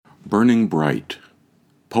Burning Bright,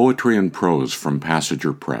 Poetry and Prose from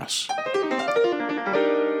Passenger Press.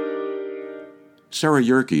 Sarah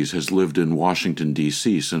Yerkes has lived in Washington,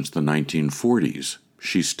 D.C. since the 1940s.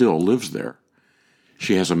 She still lives there.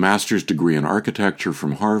 She has a master's degree in architecture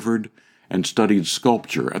from Harvard and studied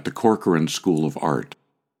sculpture at the Corcoran School of Art.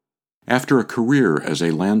 After a career as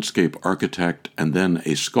a landscape architect and then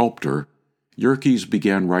a sculptor, Yerkes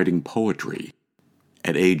began writing poetry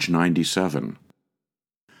at age 97.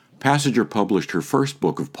 Passenger published her first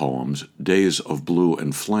book of poems, Days of Blue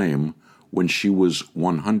and Flame, when she was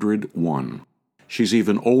 101. She's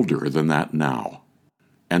even older than that now,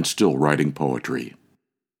 and still writing poetry.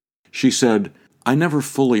 She said, "I never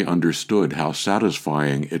fully understood how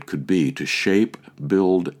satisfying it could be to shape,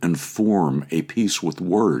 build, and form a piece with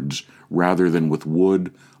words rather than with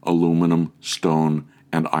wood, aluminum, stone,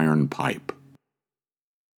 and iron pipe."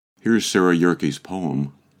 Here's Sarah Yerkes'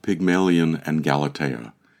 poem, Pygmalion and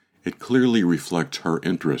Galatea. It clearly reflects her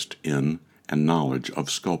interest in and knowledge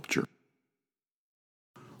of sculpture.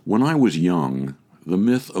 When I was young, the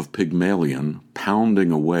myth of Pygmalion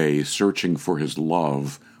pounding away searching for his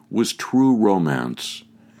love was true romance.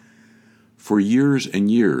 For years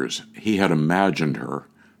and years he had imagined her,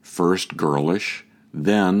 first girlish,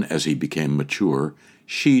 then, as he became mature,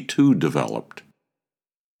 she too developed.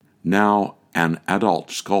 Now, an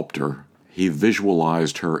adult sculptor, he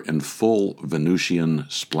visualized her in full Venusian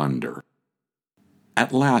splendor.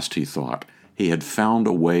 At last, he thought, he had found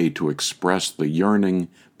a way to express the yearning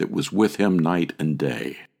that was with him night and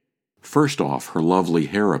day. First off, her lovely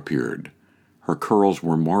hair appeared. Her curls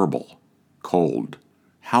were marble, cold.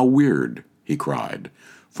 "How weird," he cried,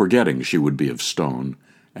 forgetting she would be of stone,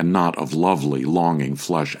 and not of lovely, longing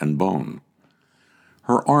flesh and bone.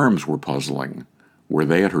 Her arms were puzzling. Were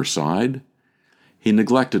they at her side? He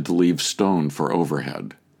neglected to leave stone for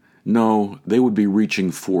overhead. No, they would be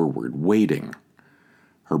reaching forward, waiting.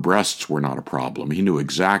 Her breasts were not a problem. He knew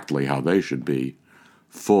exactly how they should be.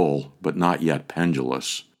 Full, but not yet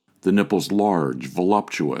pendulous. The nipples large,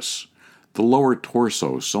 voluptuous. The lower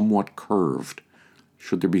torso somewhat curved.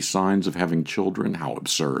 Should there be signs of having children? How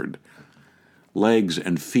absurd. Legs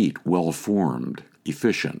and feet well formed,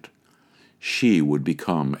 efficient. She would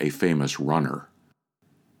become a famous runner.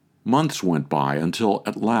 Months went by until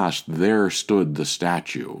at last there stood the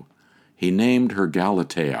statue. He named her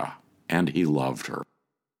Galatea, and he loved her.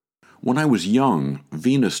 When I was young,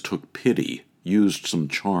 Venus took pity, used some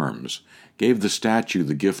charms, gave the statue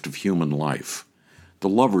the gift of human life. The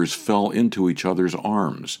lovers fell into each other's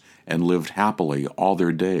arms and lived happily all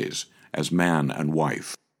their days as man and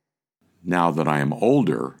wife. Now that I am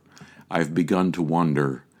older, I've begun to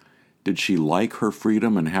wonder, did she like her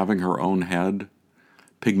freedom and having her own head?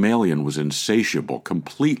 Pygmalion was insatiable,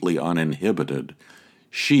 completely uninhibited.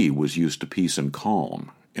 She was used to peace and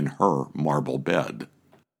calm in her marble bed.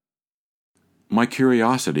 My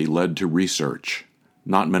curiosity led to research.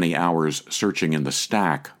 Not many hours searching in the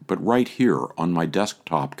stack, but right here on my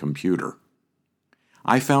desktop computer.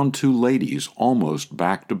 I found two ladies almost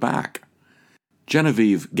back to back.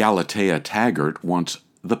 Genevieve Galatea Taggart wants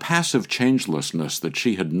the passive changelessness that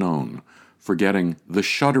she had known, forgetting the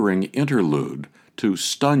shuddering interlude to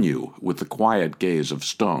stun you with the quiet gaze of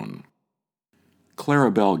stone.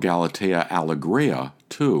 Claribel Galatea Allegria,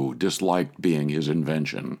 too, disliked being his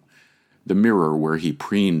invention. The mirror where he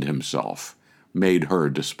preened himself made her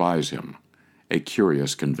despise him. A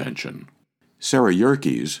curious convention. Sarah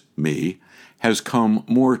Yerkes, me, has come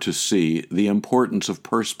more to see the importance of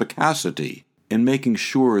perspicacity in making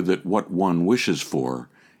sure that what one wishes for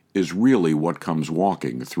is really what comes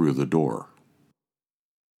walking through the door.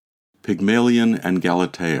 Pygmalion and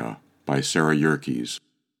Galatea by Sarah Yerkes.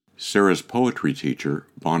 Sarah's poetry teacher,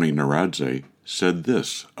 Bonnie Naradze, said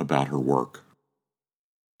this about her work.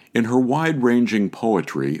 In her wide-ranging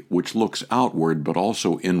poetry, which looks outward but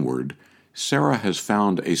also inward, Sarah has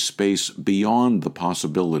found a space beyond the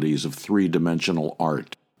possibilities of three-dimensional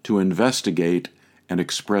art to investigate and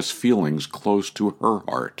express feelings close to her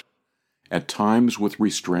heart, at times with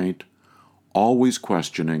restraint, always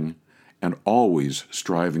questioning, and always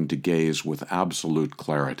striving to gaze with absolute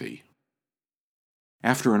clarity.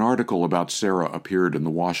 After an article about Sarah appeared in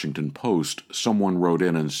the Washington Post, someone wrote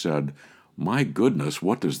in and said, "My goodness,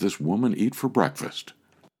 what does this woman eat for breakfast?"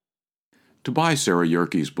 To buy Sarah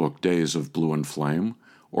Yerkes' book Days of Blue and Flame,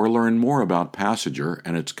 or learn more about Passenger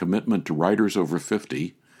and its commitment to writers over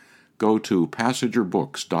 50, go to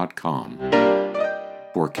passengerbooks.com.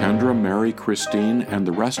 For Kendra, Mary, Christine, and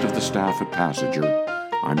the rest of the staff at Passenger,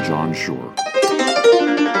 I'm John Shore.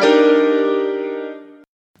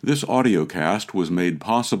 This audiocast was made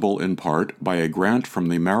possible in part by a grant from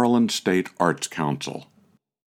the Maryland State Arts Council.